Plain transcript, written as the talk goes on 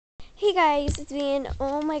Hey guys, it's me, and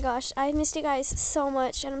oh my gosh, I've missed you guys so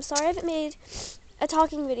much, and I'm sorry I haven't made a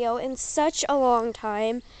talking video in such a long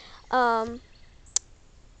time.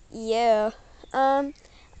 Yeah. I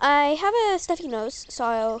have a stuffy nose,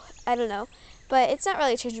 so I don't know, but it's not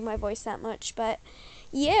really changing my voice that much, but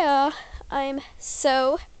yeah, I'm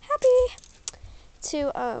so happy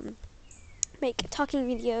to, make talking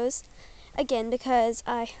videos again because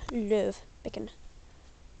I love making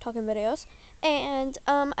talking videos. And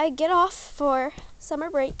I get off for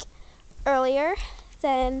summer break earlier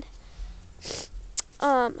than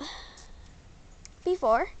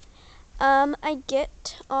before. I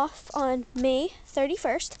get off on May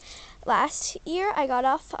 31st. Last year I got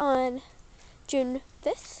off on June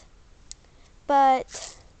 5th.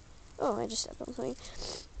 But I just stepped on something.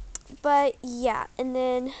 But yeah, and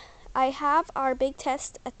then I have our big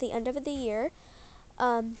test at the end of the year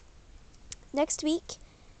next week.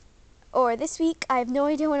 Or this week. I have no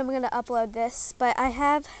idea when I'm going to upload this, but I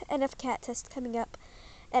have an FCAT test coming up,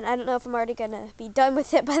 and I don't know if I'm already going to be done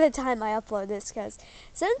with it by the time I upload this, because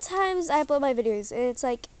sometimes I upload my videos, and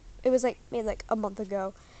it was made like a month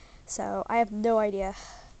ago, so I have no idea.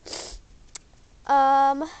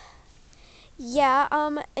 In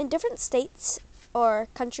different states, or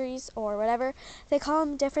countries, or whatever, they call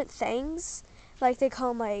them different things, like they call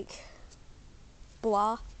them, like,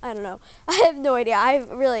 blah. I don't know. I have no idea. I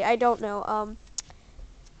don't know.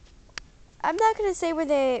 I'm not gonna say what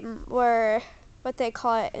they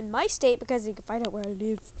call it in my state because you can find out where I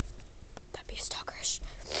live. That'd be stalkerish.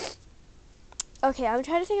 Okay, I'm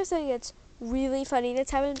trying to think of something that's really funny that's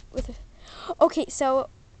happened with. Okay, so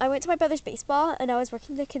I went to my brother's baseball and I was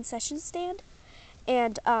working the concession stand,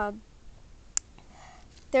 and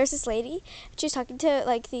there's this lady. She was talking to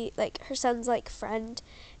her son's friend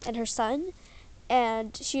and her son.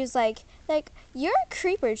 And she was like, you're a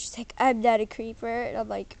creeper. She's like, I'm not a creeper. And I'm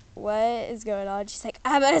like, what is going on? She's like,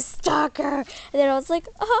 I'm a stalker. And then I was like,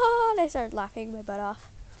 oh, and I started laughing my butt off.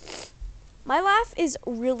 My laugh is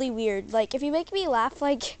really weird. Like, if you make me laugh,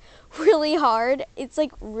 really hard, it's,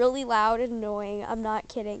 really loud and annoying. I'm not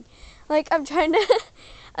kidding. I'm trying to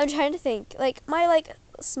think. My,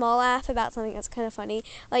 small laugh about something that's kind of funny.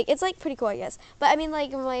 It's, pretty cool, I guess. But, I mean, my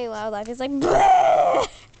loud laugh is, bleh!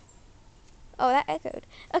 Oh, that echoed.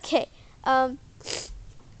 Okay. I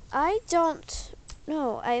don't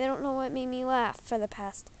know. I don't know what made me laugh for the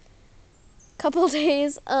past couple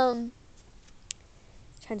days. Trying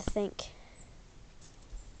to think.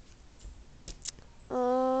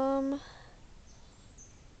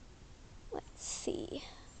 Let's see.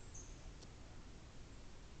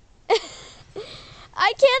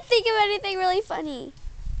 I can't think of anything really funny.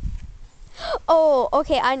 Oh,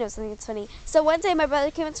 okay, I know something that's funny. So one day my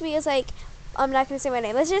brother came up to me and was like, I'm not going to say my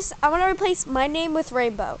name. I want to replace my name with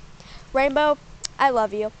Rainbow. Rainbow, I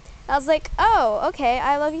love you. And I was like, oh, okay,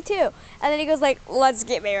 I love you too. And then he goes let's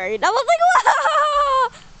get married. And I was like, whoa!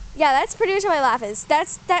 Yeah, that's pretty much what my laugh is.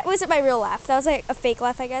 That wasn't my real laugh. That was a fake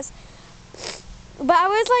laugh, I guess. But I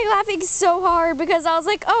was laughing so hard because I was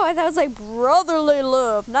like, oh, and that was brotherly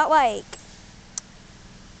love, not oh,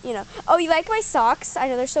 you like my socks? I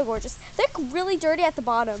know they're so gorgeous. They're really dirty at the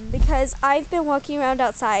bottom because I've been walking around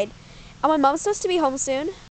outside. And my mom's supposed to be home soon.